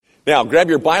Now, grab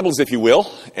your Bibles, if you will,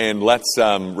 and let's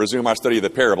resume our study of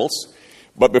the parables.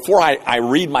 But before I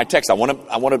read my text, I want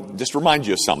to just remind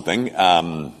you of something.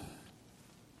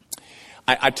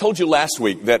 I told you last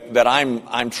week that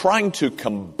I'm trying to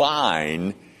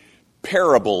combine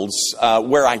parables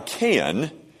where I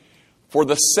can, for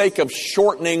the sake of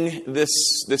shortening this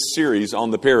series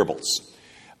on the parables.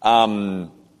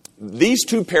 These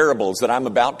two parables that I'm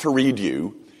about to read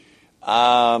you,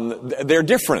 they're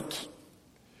different.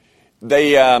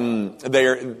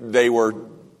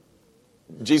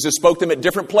 Jesus spoke them at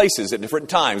different places at different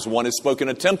times. One is spoken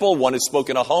in a temple, one is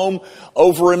spoken in a home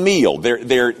over a meal.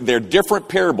 They're different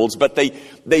parables, but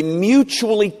they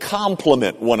mutually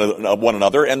complement one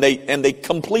another, and they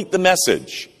complete the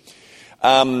message.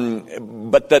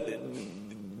 But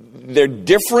they're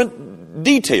different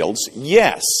details,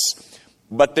 yes,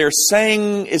 but they're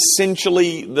saying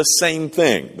essentially the same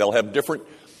thing. They'll have different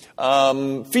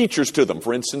features to them.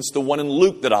 For instance, the one in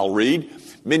Luke that I'll read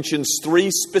mentions 3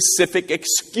 specific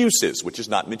excuses, which is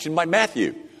not mentioned by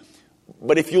Matthew.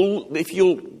 But if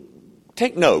you'll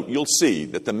take note, you'll see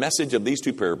that the message of these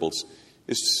two parables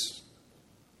is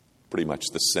pretty much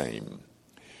the same.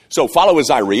 So follow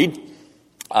as I read.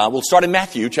 We'll start in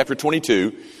Matthew chapter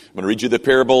 22. I'm going to read you the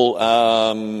parable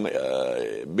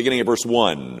beginning at verse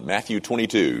 1. Matthew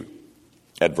 22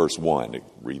 at verse 1. It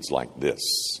reads like this.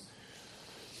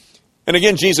 And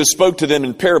again, Jesus spoke to them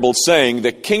in parables, saying,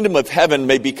 the kingdom of heaven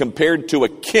may be compared to a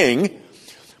king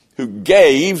who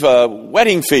gave a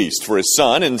wedding feast for his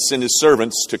son and sent his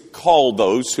servants to call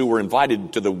those who were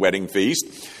invited to the wedding feast,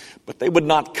 but they would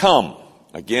not come.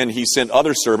 Again, he sent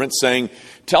other servants, saying,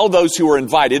 tell those who are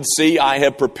invited, see, I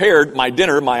have prepared my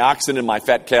dinner, my oxen and my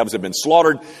fat calves have been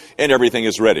slaughtered, and everything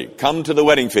is ready. Come to the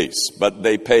wedding feast. But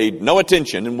they paid no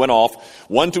attention and went off,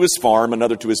 one to his farm,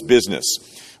 another to his business,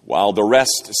 while the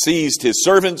rest seized his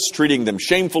servants, treating them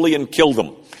shamefully, and killed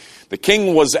them. The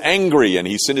king was angry, and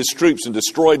he sent his troops and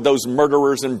destroyed those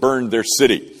murderers and burned their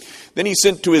city. Then he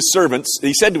said to his servants,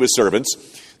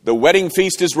 the wedding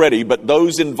feast is ready, but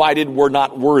those invited were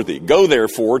not worthy. Go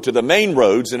therefore to the main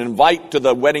roads and invite to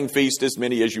the wedding feast as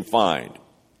many as you find.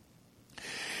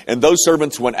 And those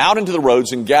servants went out into the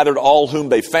roads and gathered all whom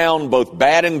they found, both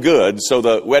bad and good, so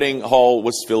the wedding hall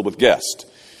was filled with guests.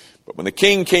 But when the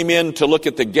king came in to look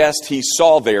at the guest, he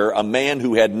saw there a man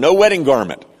who had no wedding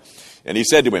garment. And he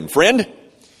said to him, friend,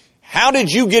 how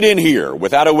did you get in here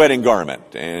without a wedding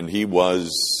garment? And he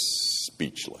was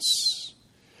speechless.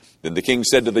 Then the king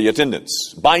said to the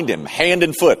attendants, bind him hand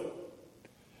and foot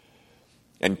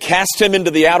and cast him into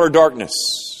the outer darkness.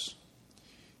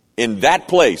 In that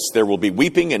place there will be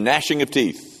weeping and gnashing of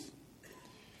teeth.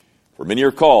 For many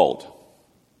are called,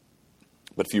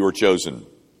 but few are chosen.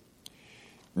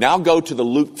 Now go to the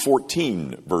Luke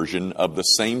 14 version of the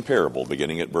same parable,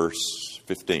 beginning at verse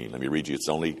 15. Let me read you. It's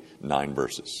only 9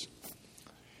 verses.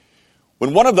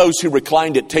 When one of those who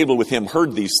reclined at table with him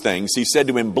heard these things, he said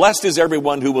to him, blessed is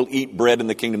everyone who will eat bread in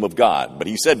the kingdom of God. But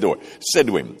he said to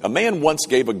him, a man once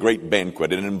gave a great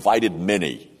banquet and invited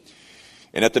many.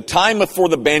 And at the time before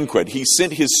the banquet, he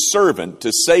sent his servant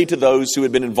to say to those who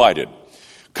had been invited,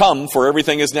 come, for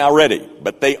everything is now ready.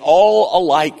 But they all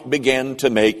alike began to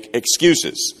make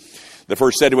excuses. The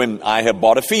first said to him, I have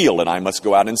bought a field, and I must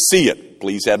go out and see it.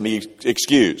 Please have me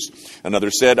excused.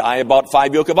 Another said, I have bought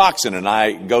 5 yoke of oxen, and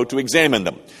I go to examine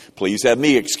them. Please have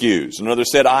me excused. Another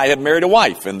said, I have married a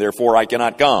wife, and therefore I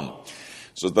cannot come.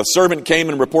 So the servant came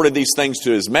and reported these things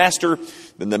to his master.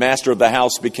 Then the master of the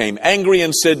house became angry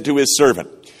and said to his servant,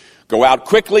 go out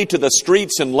quickly to the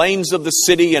streets and lanes of the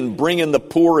city and bring in the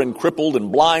poor and crippled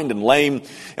and blind and lame.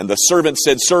 And the servant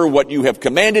said, sir, what you have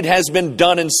commanded has been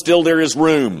done, and still there is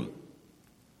room.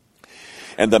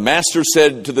 And the master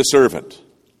said to the servant,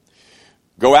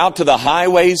 go out to the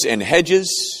highways and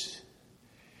hedges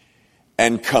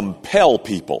and compel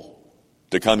people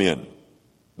to come in,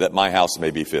 that my house may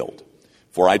be filled.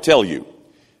 For I tell you,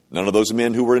 none of those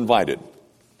men who were invited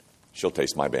shall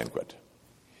taste my banquet.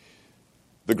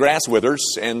 The grass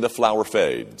withers and the flower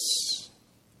fades,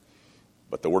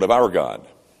 but the word of our God,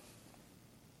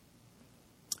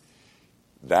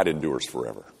 that endures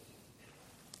forever.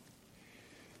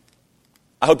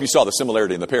 I hope you saw the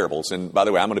similarity in the parables. And by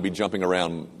the way, I'm going to be jumping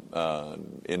around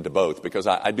into both because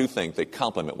I do think they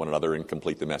complement one another and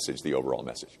complete the message, the overall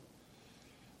message.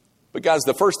 But guys,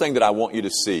 the first thing that I want you to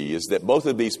see is that both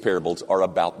of these parables are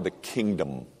about the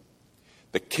kingdom.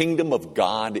 The kingdom of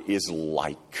God is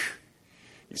like.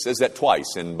 He says that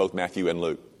twice in both Matthew and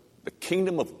Luke. The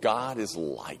kingdom of God is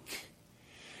like.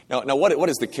 Now, what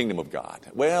is the kingdom of God?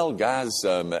 Well, guys,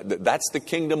 that's the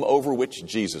kingdom over which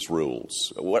Jesus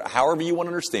rules. However you want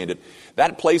to understand it,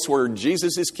 that place where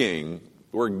Jesus is king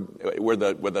where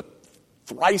the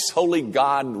thrice holy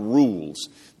God rules.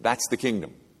 That's the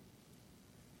kingdom.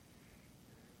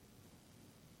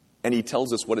 And he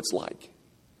tells us what it's like.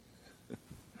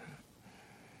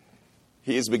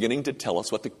 He is beginning to tell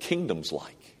us what the kingdom's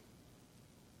like.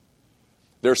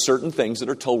 There are certain things that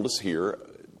are told us here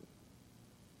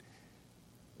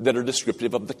that are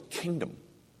descriptive of the kingdom.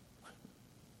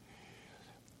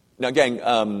 Now, gang,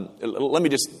 let me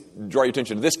just draw your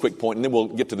attention to this quick point, and then we'll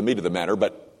get to the meat of the matter.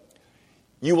 But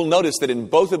you will notice that in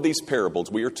both of these parables,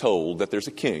 we are told that there's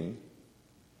a king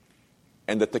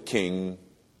and that the king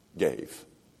gave.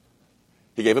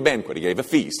 He gave a banquet, he gave a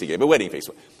feast, he gave a wedding feast,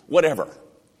 whatever.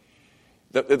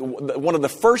 One of the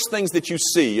first things that you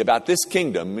see about this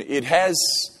kingdom, it has,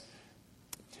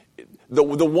 the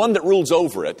one that rules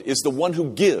over it is the one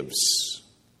who gives.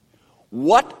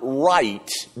 What right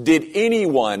did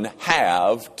anyone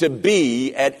have to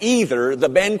be at either the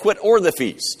banquet or the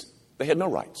feast? They had no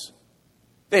rights.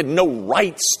 They had no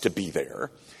rights to be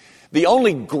there. The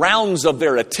only grounds of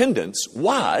their attendance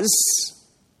was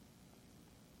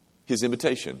his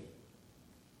invitation.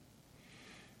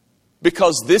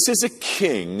 Because this is a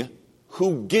king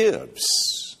who gives.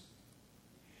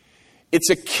 It's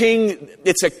a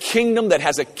kingdom that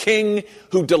has a king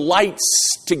who delights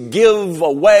to give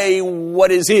away what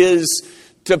is his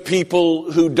to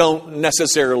people who don't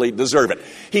necessarily deserve it.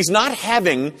 He's not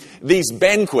having these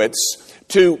banquets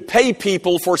to pay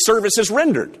people for services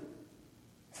rendered.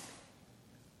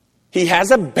 He has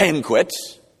a banquet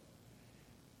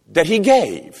that he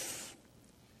gave.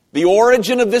 The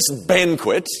origin of this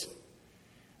banquet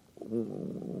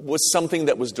was something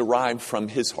that was derived from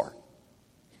his heart.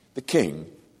 The king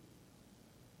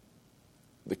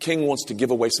wants to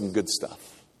give away some good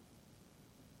stuff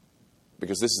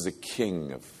because this is a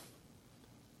king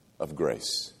of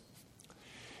grace.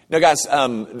 Now, guys,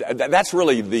 that's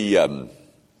really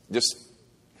just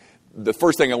the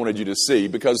first thing I wanted you to see,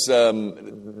 because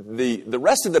the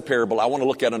rest of the parable I want to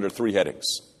look at under three headings.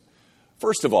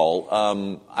 First of all,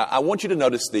 I want you to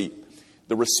notice the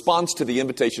response to the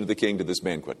invitation of the king to this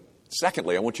banquet.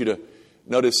 Secondly, I want you to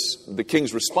notice the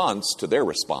king's response to their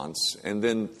response. And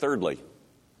then thirdly,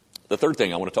 the third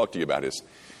thing I want to talk to you about is,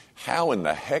 how in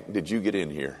the heck did you get in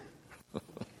here?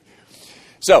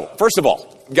 So, first of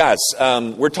all, guys,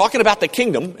 we're talking about the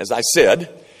kingdom, as I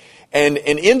said. And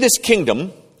in this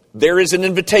kingdom, there is an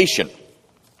invitation.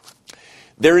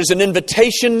 There is an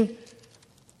invitation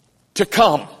to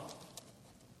come.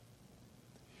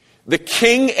 The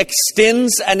king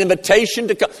extends an invitation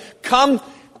to come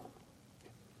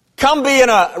be in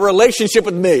a relationship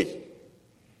with me.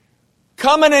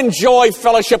 Come and enjoy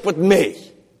fellowship with me.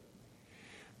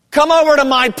 Come over to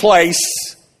my place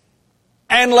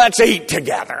and let's eat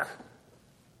together.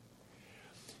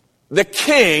 The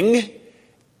king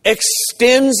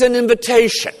extends an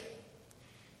invitation.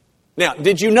 Now,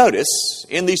 did you notice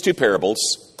in these two parables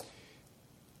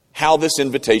how this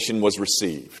invitation was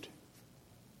received?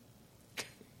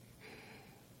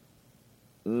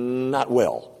 Not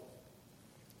well.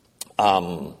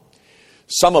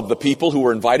 Some of the people who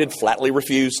were invited flatly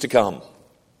refused to come.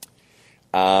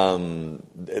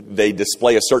 They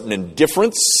display a certain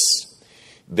indifference.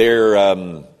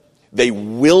 They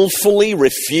willfully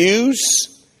refuse.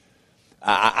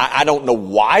 I don't know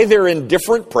why they're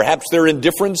indifferent. Perhaps their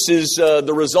indifference is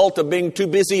the result of being too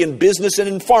busy in business and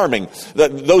in farming.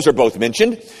 Those are both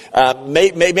mentioned.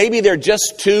 Maybe they're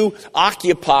just too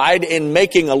occupied in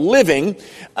making a living.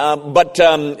 But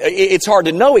it's hard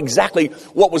to know exactly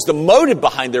what was the motive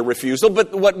behind their refusal.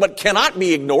 But what cannot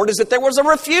be ignored is that there was a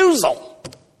refusal.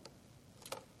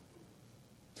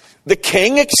 The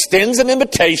king extends an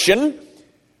invitation,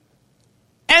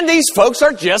 and these folks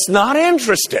are just not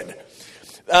interested.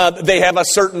 They have a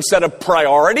certain set of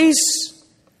priorities,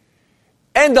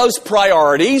 and those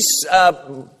priorities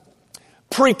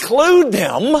preclude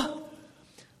them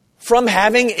from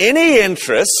having any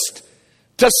interest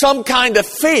to some kind of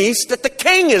feast that the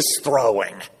king is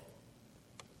throwing.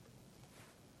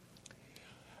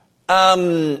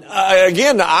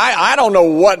 Again, I don't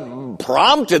know what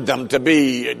prompted them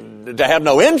to have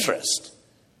no interest,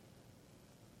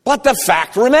 but the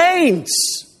fact remains.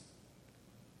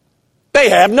 They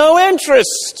have no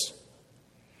interest.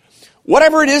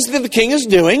 Whatever it is that the king is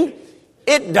doing,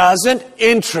 it doesn't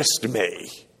interest me.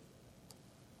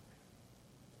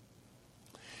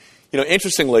 You know,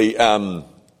 interestingly,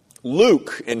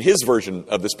 Luke, in his version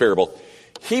of this parable,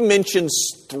 he mentions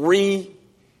three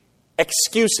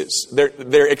excuses.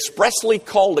 They're expressly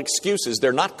called excuses.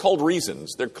 They're not called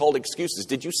reasons. They're called excuses.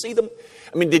 Did you see them?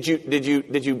 I mean, did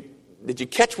you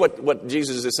catch what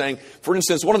Jesus is saying? For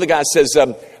instance, one of the guys says,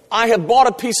 I have bought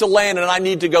a piece of land and I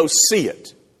need to go see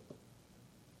it.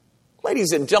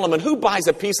 Ladies and gentlemen, who buys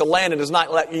a piece of land and has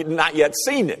not yet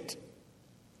seen it?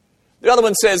 The other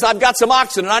one says, I've got some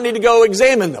oxen and I need to go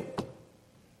examine them.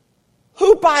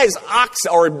 Who buys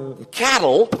oxen or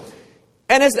cattle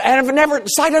and have never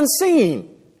sight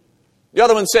unseen? The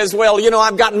other one says, well,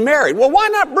 I've gotten married. Well, why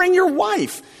not bring your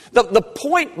wife? The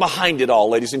point behind it all,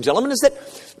 ladies and gentlemen, is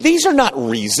that these are not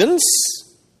reasons.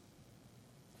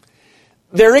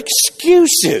 They're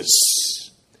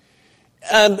excuses.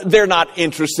 They're not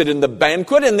interested in the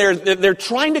banquet, and they're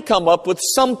trying to come up with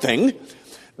something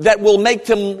that will make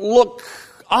them look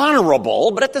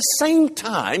honorable, but at the same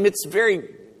time, it's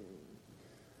very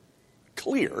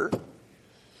clear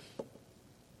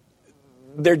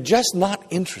they're just not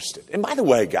interested. And by the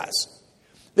way, guys,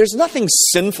 there's nothing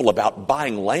sinful about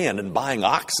buying land and buying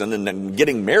oxen and then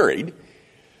getting married.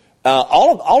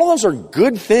 All of those are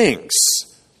good things.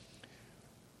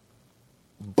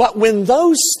 But when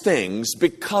those things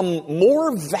become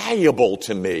more valuable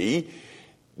to me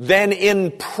than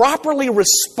in properly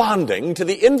responding to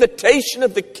the invitation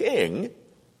of the king,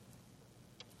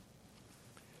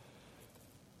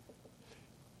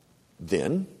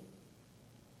 then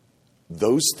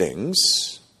those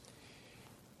things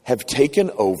have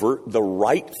taken over the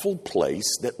rightful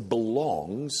place that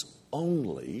belongs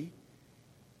only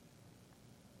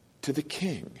to the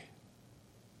king.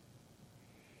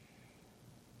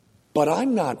 But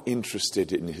I'm not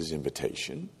interested in his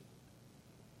invitation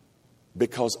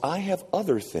because I have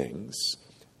other things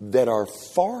that are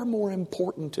far more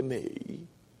important to me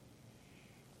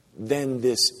than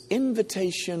this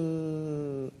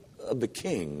invitation of the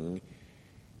king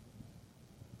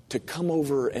to come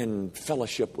over and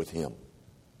fellowship with him.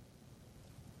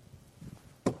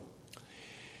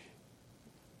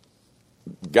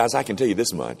 Guys, I can tell you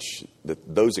this much,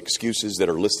 that those excuses that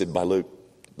are listed by Luke,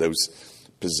 those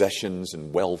possessions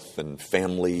and wealth and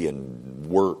family and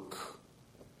work,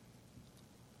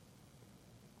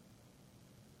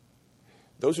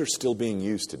 those are still being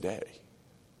used today.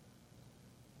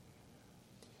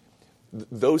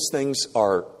 Those things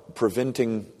are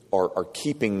preventing or are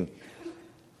keeping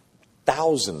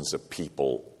thousands of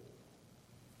people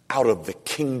out of the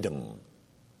kingdom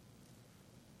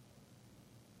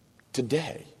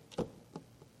today.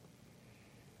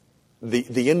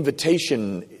 The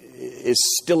invitation is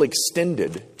still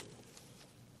extended,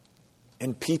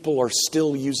 and people are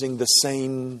still using the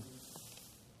same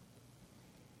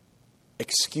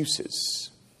excuses.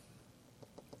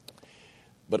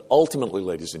 But ultimately,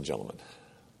 ladies and gentlemen,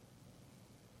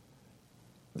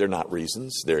 they're not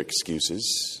reasons, they're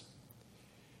excuses.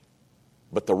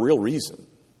 But the real reason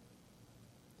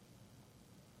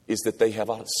is that they have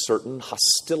a certain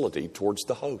hostility towards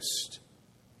the host.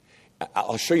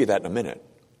 I'll show you that in a minute.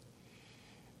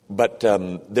 But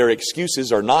their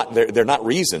excuses are not, they're not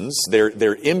reasons,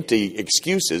 they're empty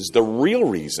excuses. The real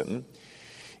reason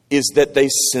is that they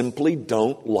simply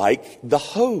don't like the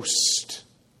host.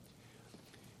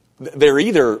 They're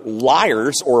either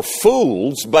liars or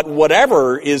fools, but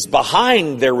whatever is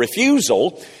behind their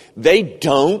refusal, they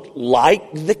don't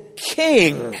like the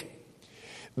king.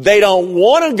 They don't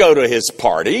want to go to his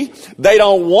party. They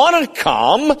don't want to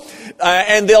come.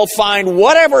 And they'll find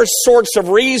whatever sorts of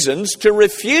reasons to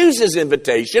refuse his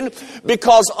invitation,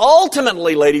 because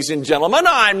ultimately, ladies and gentlemen,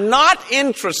 I'm not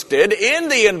interested in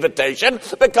the invitation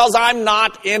because I'm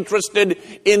not interested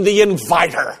in the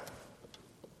inviter.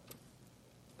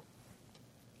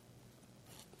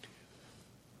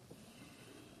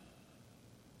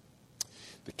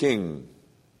 The king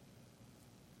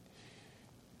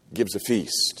gives a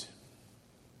feast,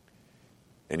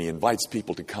 and he invites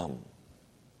people to come,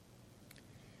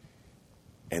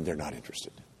 and they're not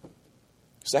interested.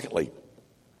 Secondly,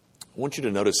 I want you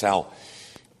to notice how,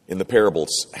 in the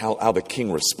parables, how the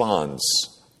king responds.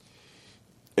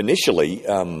 Initially,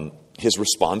 his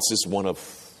response is one of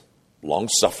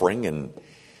long-suffering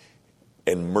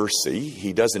and mercy.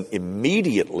 He doesn't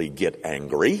immediately get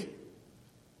angry.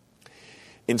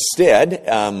 Instead,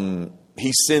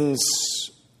 he sends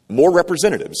more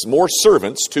representatives, more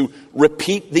servants to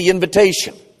repeat the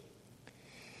invitation.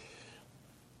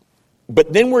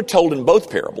 But then we're told in both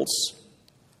parables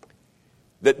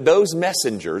that those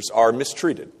messengers are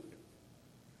mistreated.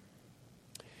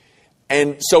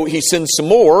 And so he sends some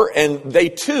more, and they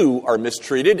too are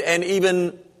mistreated, and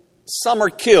even some are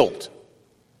killed.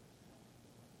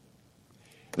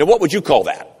 Now, what would you call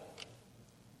that?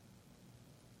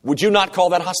 Would you not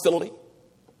call that hostility?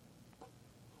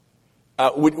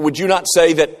 Would you not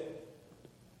say that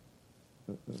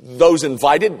those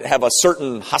invited have a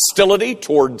certain hostility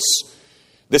towards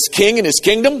this king and his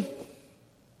kingdom?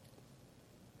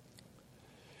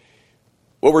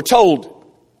 Well, we're told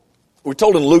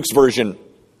in Luke's version,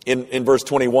 in verse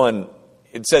 21,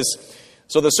 it says,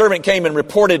 so the servant came and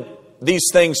reported these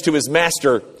things to his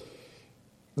master.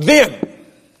 Then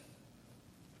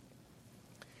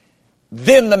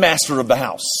the master of the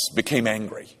house became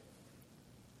angry.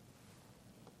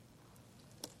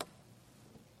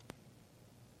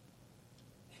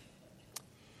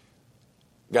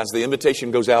 Guys, the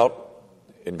invitation goes out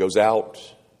and goes out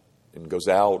and goes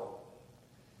out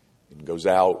and goes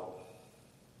out.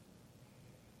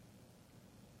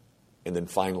 And then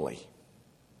finally,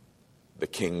 the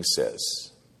king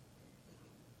says,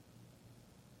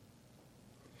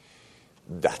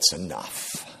 that's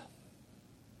enough.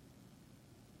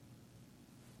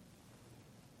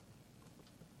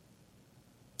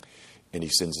 And he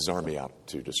sends his army out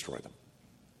to destroy them.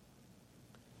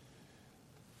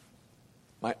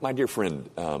 My dear friend,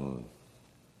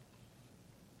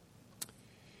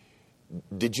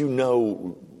 did you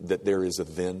know that there is a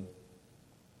then?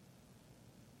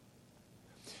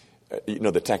 You know,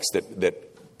 the text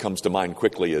that comes to mind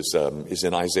quickly is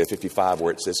in Isaiah 55,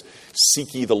 where it says,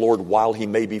 seek ye the Lord while he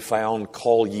may be found,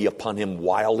 call ye upon him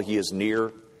while he is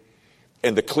near.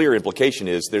 And the clear implication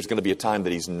is there's going to be a time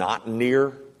that he's not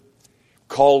near.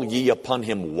 Call ye upon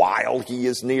him while he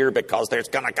is near, because there's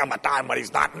going to come a time when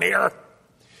he's not near.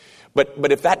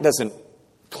 But if that doesn't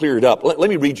clear it up, let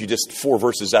me read you just 4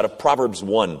 verses out of Proverbs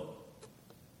 1.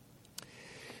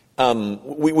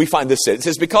 We find this said. It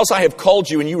says, because I have called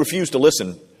you and you refuse to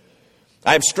listen,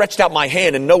 I have stretched out my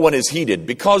hand and no one has heeded.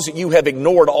 Because you have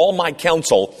ignored all my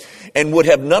counsel and would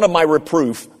have none of my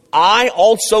reproof, I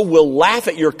also will laugh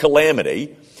at your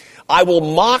calamity. I will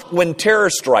mock when terror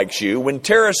strikes you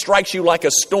like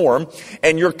a storm,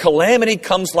 and your calamity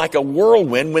comes like a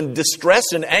whirlwind. When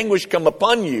distress and anguish come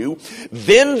upon you,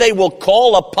 then they will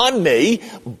call upon me,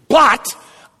 but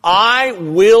I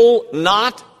will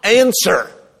not answer.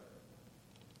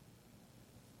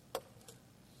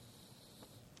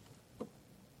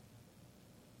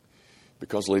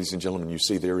 Because, ladies and gentlemen, you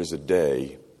see, there is a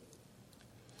day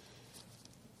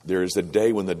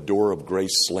when the door of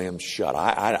grace slams shut.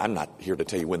 I'm not here to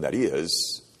tell you when that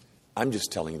is. I'm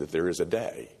just telling you that there is a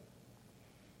day.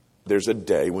 There's a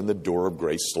day when the door of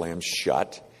grace slams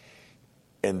shut.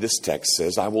 And this text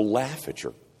says, I will laugh at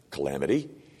your calamity,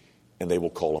 and they will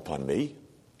call upon me,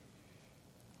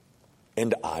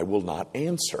 and I will not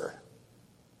answer.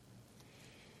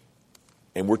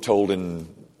 And we're told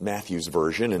in Matthew's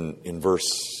version, in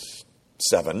verse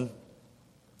 7,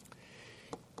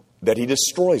 that he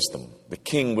destroys them. The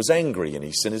king was angry and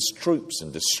he sent his troops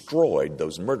and destroyed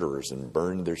those murderers and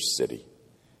burned their city.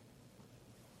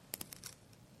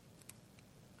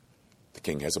 The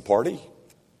king has a party.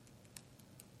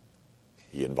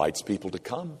 He invites people to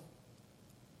come.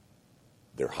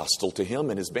 They're hostile to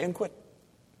him and his banquet.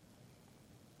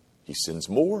 He sends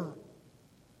more.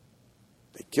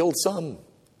 They killed some.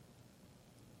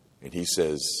 And he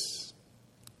says,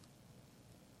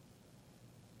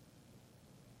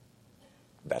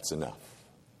 that's enough.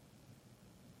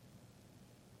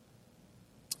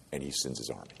 And he sends his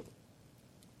army.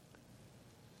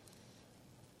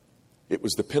 It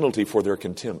was the penalty for their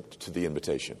contempt to the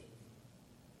invitation.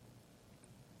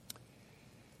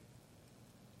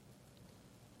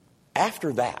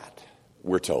 After that,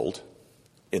 we're told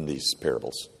in these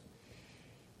parables,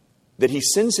 that he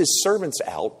sends his servants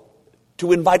out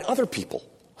to invite other people.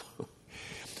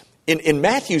 In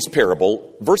Matthew's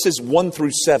parable, verses 1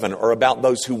 through 7 are about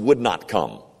those who would not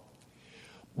come.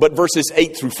 But verses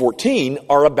 8 through 14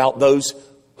 are about those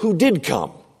who did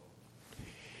come.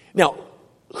 Now,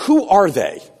 who are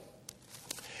they?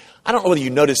 I don't know whether you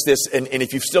noticed this, and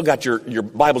if you've still got your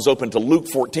Bibles open to Luke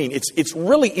 14, it's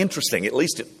really interesting, at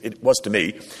least it was to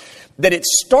me, that it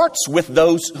starts with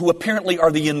those who apparently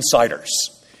are the insiders.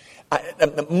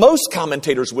 Most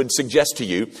commentators would suggest to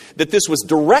you that this was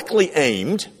directly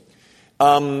aimed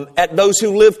at those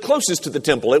who lived closest to the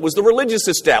temple. It was the religious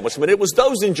establishment. It was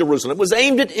those in Jerusalem. It was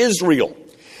aimed at Israel.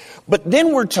 But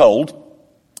then we're told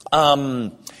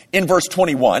in verse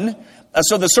 21,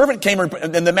 so the servant came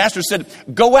and the master said,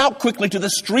 go out quickly to the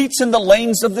streets and the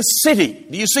lanes of the city.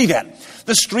 Do you see that?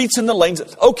 The streets and the lanes.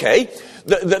 Okay.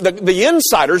 The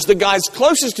insiders, the guys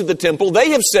closest to the temple, they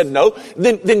have said no.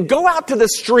 Then go out to the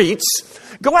streets.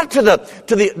 Go out to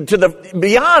the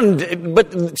beyond,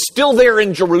 but still there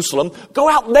in Jerusalem. Go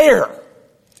out there.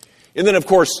 And then, of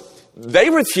course, they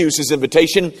refuse his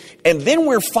invitation. And then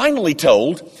we're finally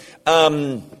told,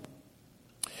 in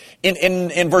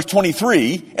verse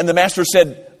 23, and the master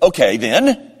said, okay,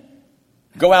 then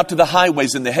go out to the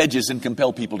highways and the hedges and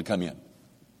compel people to come in.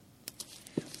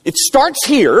 It starts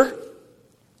here.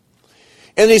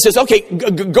 And he says, okay,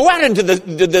 go out into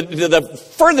the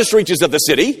furthest reaches of the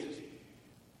city.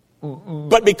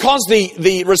 But because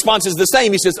the response is the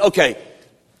same, he says, okay,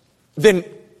 then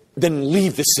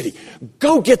leave the city.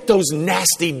 Go get those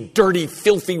nasty, dirty,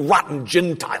 filthy, rotten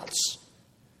Gentiles.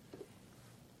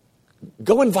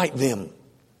 Go invite them.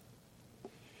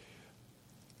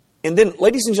 And then,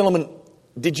 ladies and gentlemen,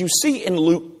 did you see in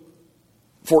Luke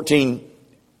 14,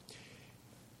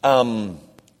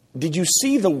 did you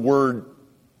see the word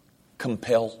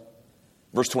compel?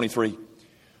 Verse 23.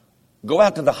 Go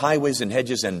out to the highways and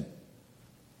hedges and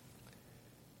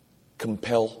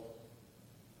compel.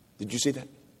 Did you see that?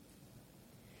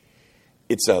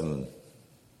 It's an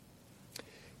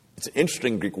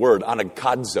interesting Greek word,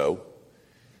 anagadzo.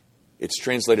 It's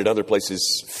translated other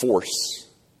places, force.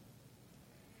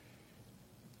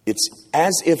 It's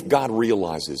as if God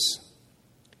realizes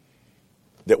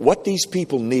that what these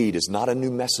people need is not a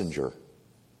new messenger.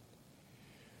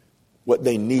 What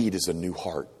they need is a new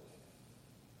heart.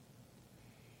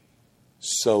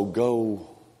 So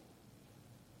go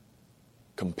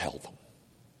compel them.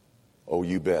 Oh,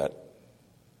 you bet.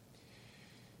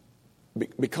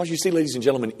 Because you see, ladies and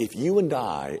gentlemen, if you and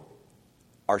I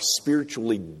are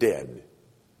spiritually dead,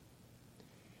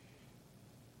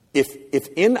 if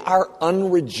in our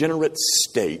unregenerate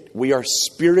state we are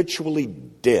spiritually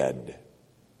dead,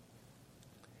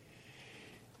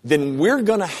 then we're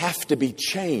going to have to be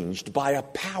changed by a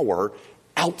power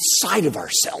outside of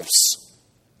ourselves.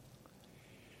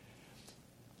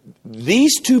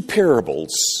 These two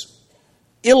parables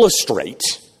illustrate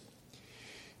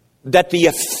that the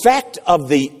effect of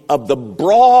the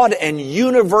broad and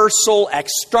universal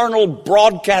external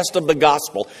broadcast of the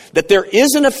gospel, that there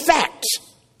is an effect.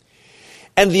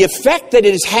 And the effect that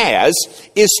it has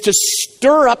is to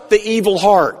stir up the evil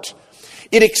heart.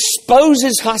 It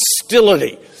exposes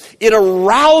hostility. It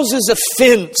arouses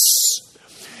offense.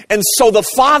 And so the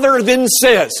Father then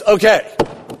says, okay,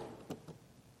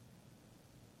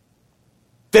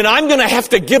 then I'm going to have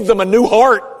to give them a new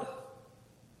heart.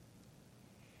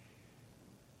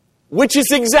 Which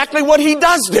is exactly what He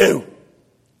does do.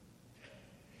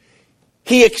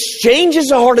 He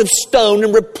exchanges a heart of stone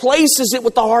and replaces it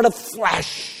with a heart of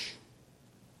flesh.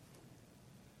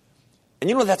 And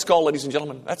you know what that's called, ladies and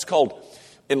gentlemen? That's called,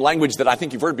 in language that I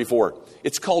think you've heard before,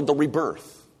 it's called the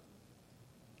rebirth.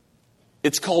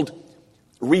 It's called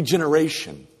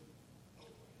regeneration.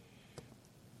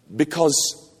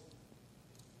 Because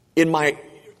in my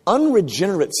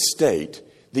unregenerate state,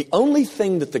 the only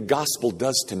thing that the gospel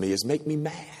does to me is make me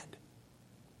mad.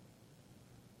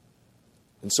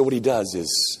 And so what He does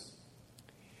is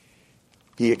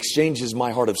He exchanges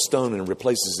my heart of stone and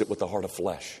replaces it with a heart of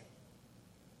flesh.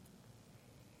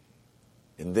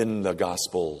 And then the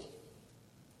gospel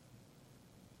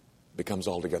becomes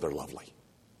altogether lovely.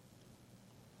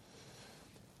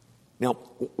 Now,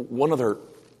 one other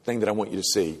thing that I want you to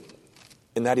see,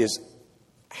 and that is,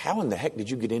 how in the heck did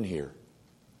you get in here?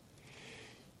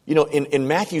 You know, in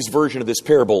Matthew's version of this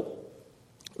parable,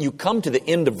 you come to the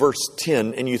end of verse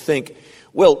 10 and you think,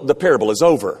 well, the parable is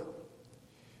over.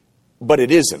 But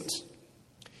it isn't.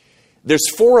 There's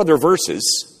 4 other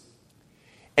verses,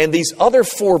 and these other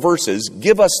 4 verses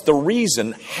give us the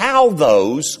reason how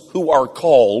those who are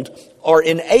called are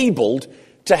enabled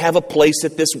to have a place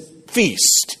at this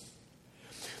feast.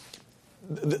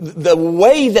 The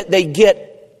way that they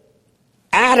get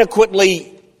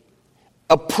adequately,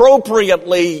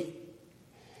 appropriately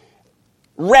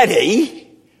ready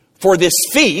for this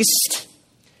feast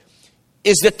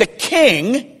is that the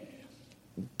king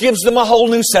gives them a whole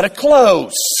new set of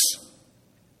clothes.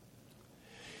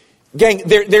 Gang,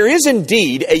 there is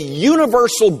indeed a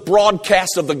universal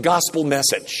broadcast of the gospel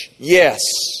message. Yes.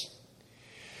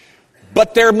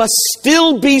 But there must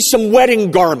still be some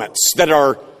wedding garments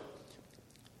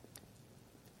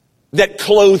that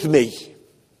clothe me.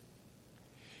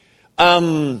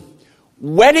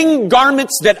 Wedding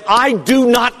garments that I do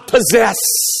not possess.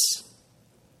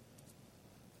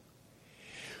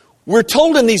 We're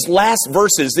told in these last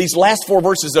verses, these last 4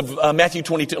 verses of Matthew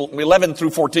 22, 11 through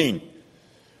 14,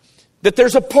 that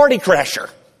there's a party crasher.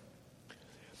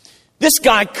 This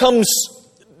guy comes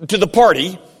to the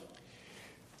party,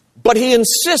 but he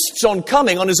insists on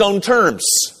coming on his own terms.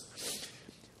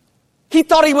 He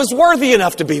thought he was worthy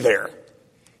enough to be there.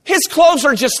 His clothes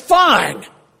are just fine.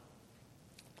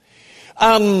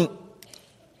 I'm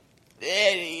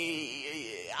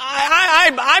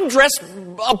dressed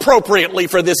appropriately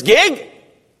for this gig.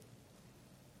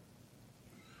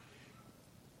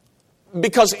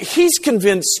 Because he's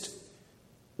convinced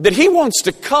that he wants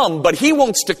to come, but he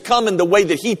wants to come in the way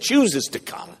that he chooses to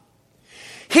come.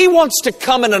 He wants to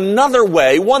come in another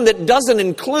way, one that doesn't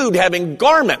include having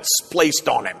garments placed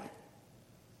on him.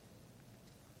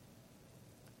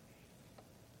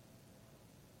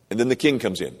 And then the king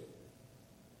comes in.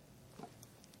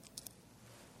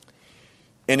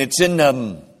 And it's in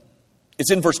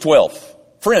verse 12.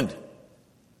 Friend,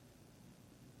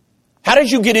 how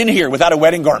did you get in here without a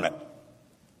wedding garment?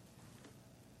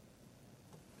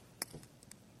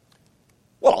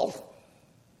 Well,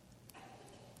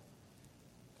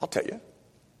 I'll tell you.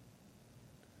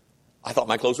 I thought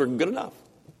my clothes were good enough.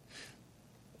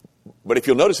 But if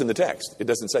you'll notice in the text, it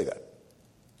doesn't say that.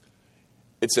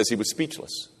 It says he was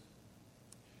speechless.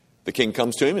 The king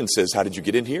comes to him and says, how did you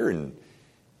get in here? And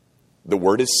the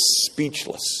word is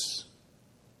speechless.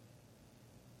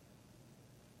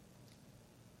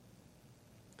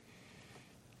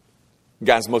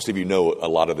 Guys, most of you know a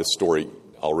lot of this story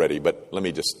already, but let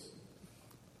me just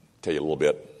tell you a little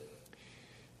bit.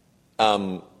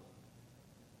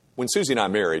 When Susie and I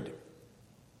married,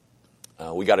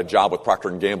 we got a job with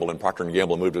Procter & Gamble, and Procter &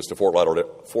 Gamble moved us to Fort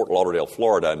Lauderdale,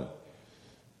 Florida.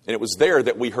 And it was there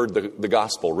that we heard the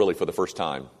gospel really for the first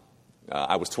time.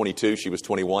 I was 22, she was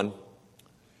 21.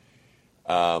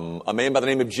 A man by the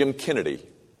name of Jim Kennedy.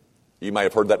 You might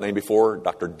have heard that name before,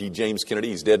 Dr. D. James Kennedy.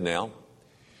 He's dead now.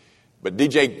 But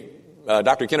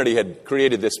Dr. Kennedy had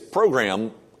created this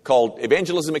program called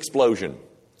Evangelism Explosion.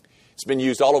 It's been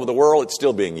used all over the world. It's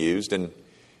still being used. And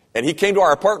he came to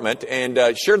our apartment and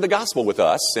shared the gospel with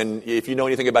us. And if you know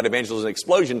anything about Evangelism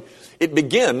Explosion, it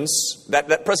begins,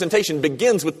 that presentation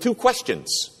begins with two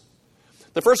questions.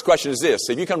 The first question is this: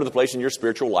 have you come to the place in your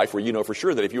spiritual life where you know for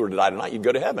sure that if you were to die tonight, you'd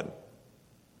go to heaven?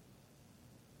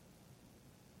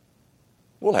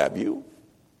 We'll have you.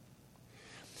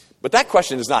 But that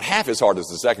question is not half as hard as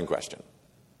the second question.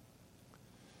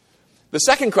 The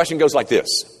second question goes like this.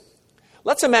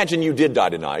 Let's imagine you did die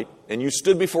tonight and you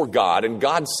stood before God and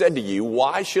God said to you,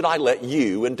 why should I let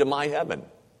you into my heaven?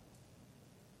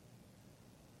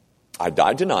 I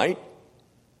died tonight.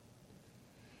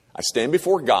 I stand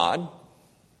before God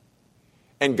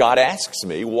and God asks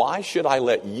me, why should I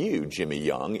let you, Jimmy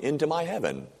Young, into my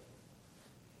heaven?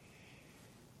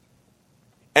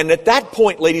 And at that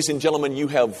point, ladies and gentlemen, you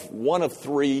have one of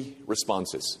three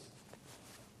responses.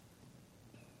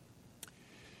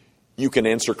 You can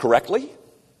answer correctly.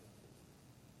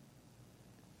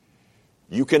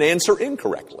 You can answer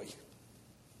incorrectly.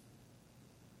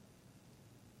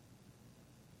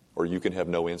 Or you can have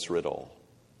no answer at all.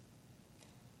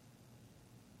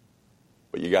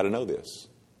 But you got to know this.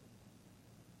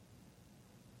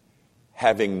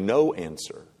 Having no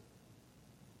answer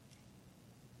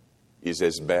is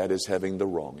as bad as having the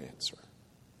wrong answer.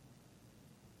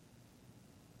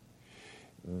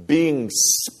 Being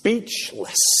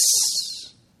speechless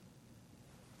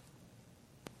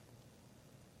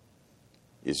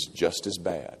is just as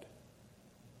bad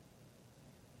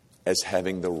as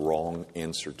having the wrong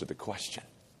answer to the question.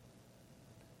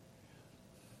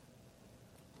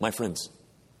 My friends,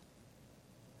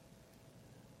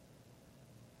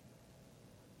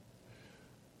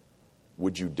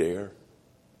 would you dare?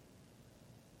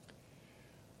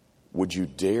 Would you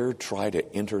dare try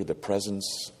to enter the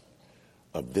presence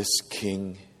of this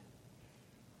king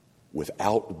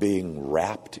without being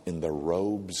wrapped in the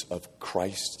robes of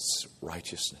Christ's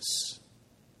righteousness?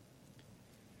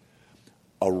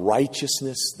 A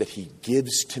righteousness that he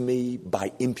gives to me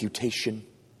by imputation.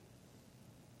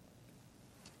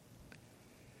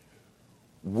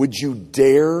 Would you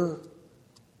dare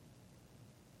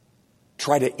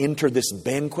try to enter this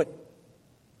banquet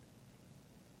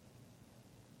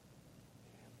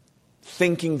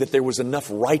thinking that there was enough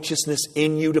righteousness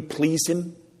in you to please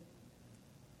him?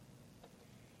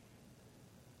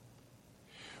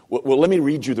 Well, let me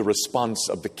read you the response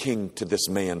of the king to this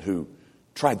man who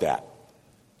tried that.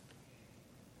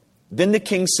 Then the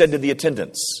king said to the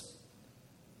attendants,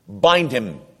 bind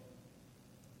him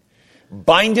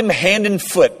hand and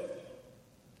foot,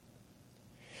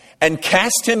 and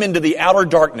cast him into the outer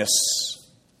darkness.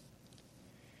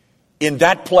 In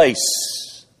that place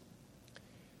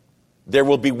there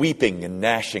will be weeping and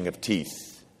gnashing of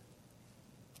teeth.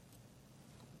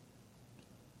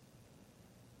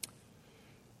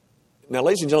 Now,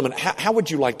 ladies and gentlemen, how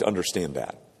would you like to understand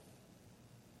that?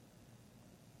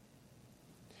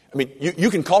 I mean, you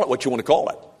can call it what you want to call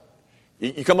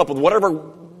it. You come up with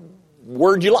whatever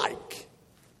word you like.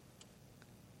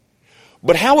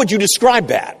 But how would you describe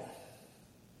that?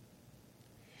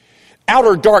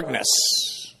 Outer darkness,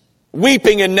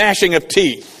 weeping and gnashing of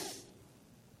teeth.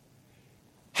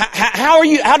 How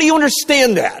do you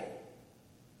understand that?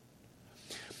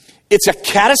 It's a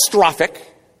catastrophic,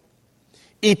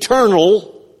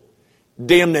 eternal,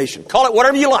 damnation. Call it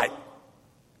whatever you like.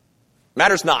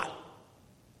 Matters not.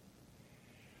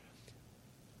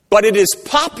 But it is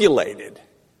populated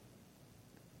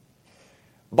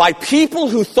by people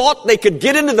who thought they could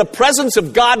get into the presence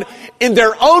of God in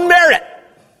their own merit,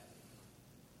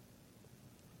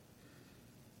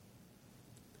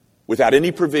 without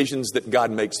any provisions that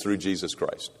God makes through Jesus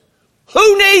Christ.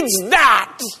 Who needs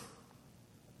that?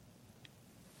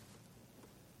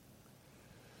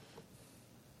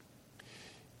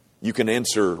 You can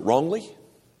answer wrongly,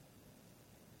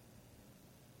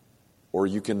 or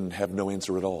you can have no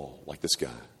answer at all, like this guy.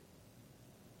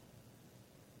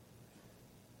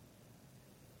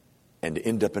 And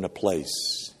end up in a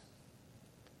place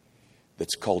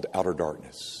that's called outer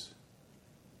darkness,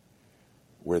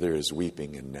 where there is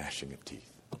weeping and gnashing of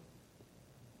teeth.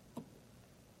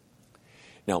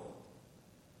 Now,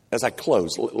 as I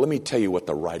close, let me tell you what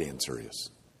the right answer is.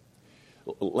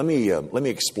 Let me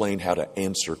explain how to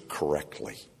answer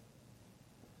correctly.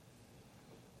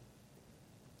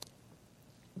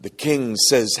 The king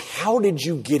says, "How did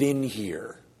you get in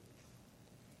here?"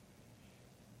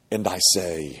 And I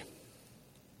say,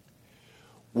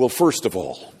 "Well, first of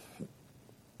all,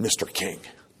 Mr. King,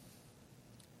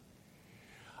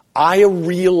 I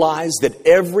realize that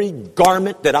every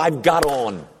garment that I've got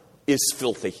on is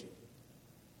filthy.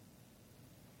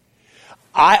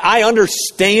 I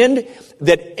understand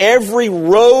that every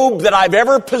robe that I've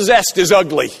ever possessed is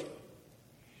ugly.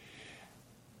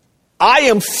 I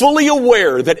am fully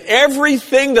aware that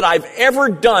everything that I've ever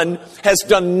done has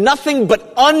done nothing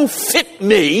but unfit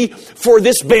me for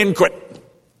this banquet.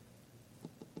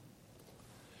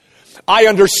 I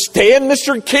understand,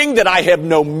 Mr. King, that I have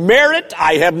no merit.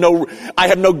 I have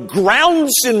no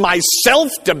grounds in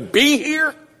myself to be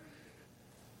here.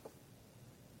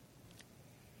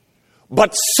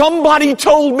 But somebody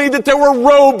told me that there were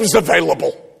robes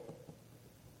available.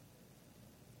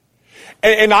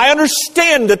 And I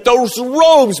understand that those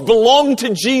robes belong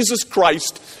to Jesus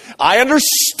Christ. I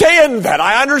understand that.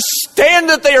 I understand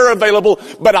that they are available,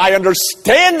 but I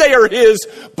understand they are His.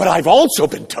 But I've also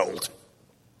been told.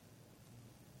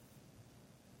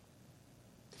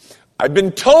 I've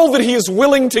been told that He is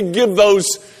willing to give those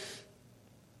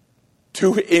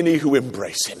to any who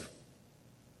embrace Him.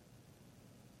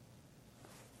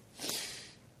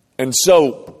 And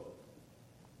so,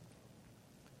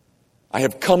 I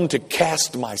have come to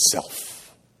cast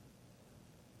myself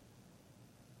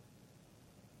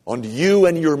on you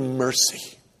and your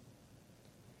mercy.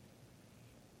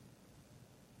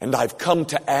 And I've come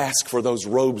to ask for those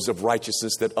robes of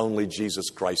righteousness that only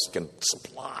Jesus Christ can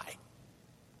supply.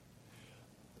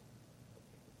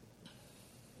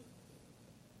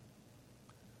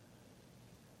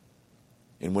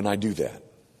 And when I do that,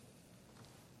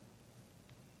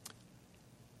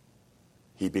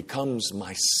 He becomes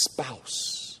my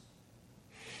spouse.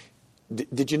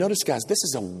 Did you notice, guys, this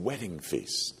is a wedding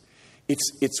feast.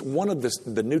 It's one of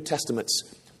the New Testament's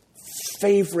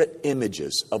favorite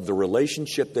images of the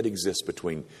relationship that exists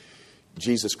between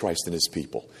Jesus Christ and His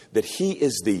people. That He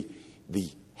is the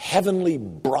heavenly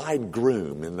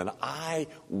bridegroom, and that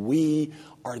we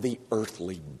are the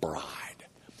earthly bride.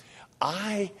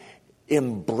 I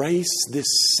embrace this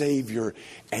Savior,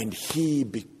 and He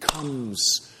becomes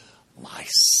my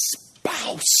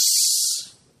spouse.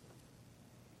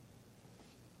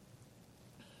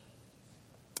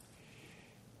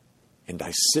 And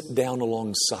I sit down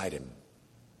alongside Him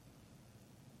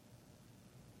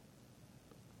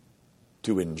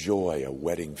to enjoy a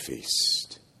wedding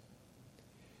feast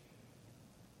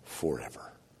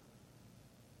forever.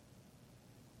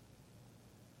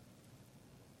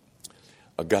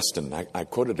 Augustine, I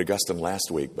quoted Augustine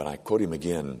last week, but I quote him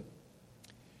again.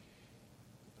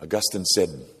 Augustine said,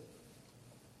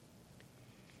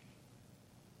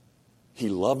 He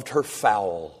loved her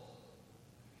foul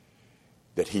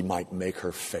that He might make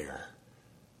her fair.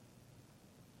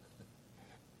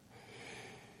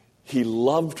 He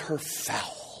loved her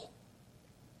foul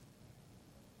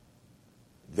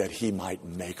that He might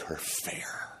make her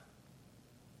fair.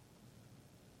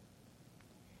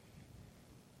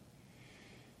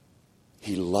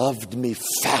 He loved me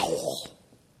foul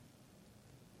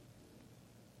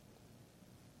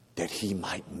that He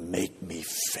might make me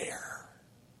fair.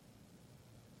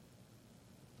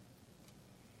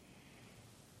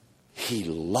 He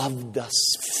loved us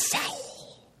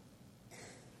foul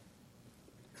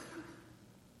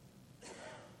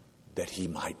that He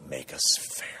might make us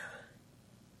fair.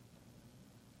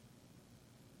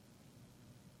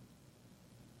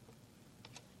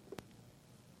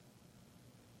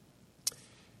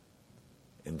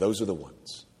 And those are the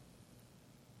ones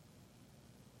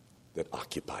that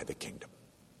occupy the kingdom.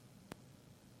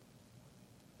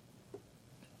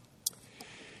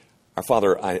 Our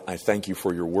Father, I thank you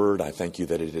for your word. I thank you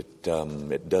that it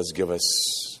does give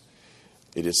us,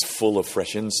 it is full of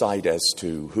fresh insight as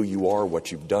to who you are,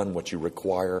 what you've done, what you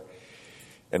require.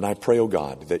 And I pray, oh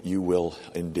God, that you will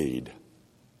indeed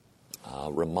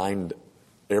remind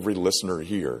every listener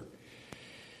here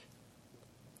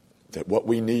that what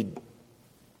we need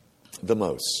the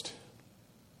most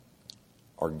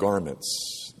are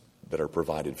garments that are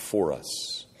provided for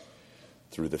us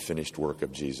through the finished work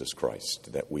of Jesus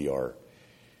Christ, that we are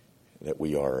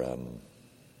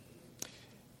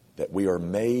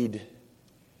made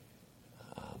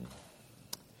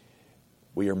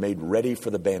ready for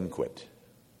the banquet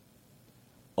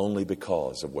only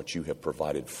because of what you have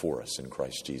provided for us in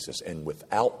Christ Jesus. And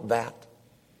without that,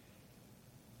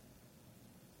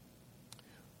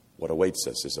 what awaits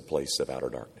us is a place of outer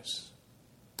darkness.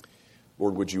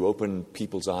 Lord, would you open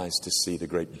people's eyes to see the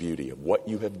great beauty of what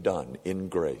you have done in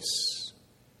grace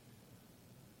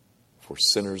for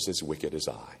sinners as wicked as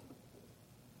I.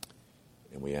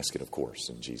 And we ask it, of course,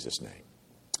 in Jesus' name.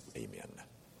 Amen.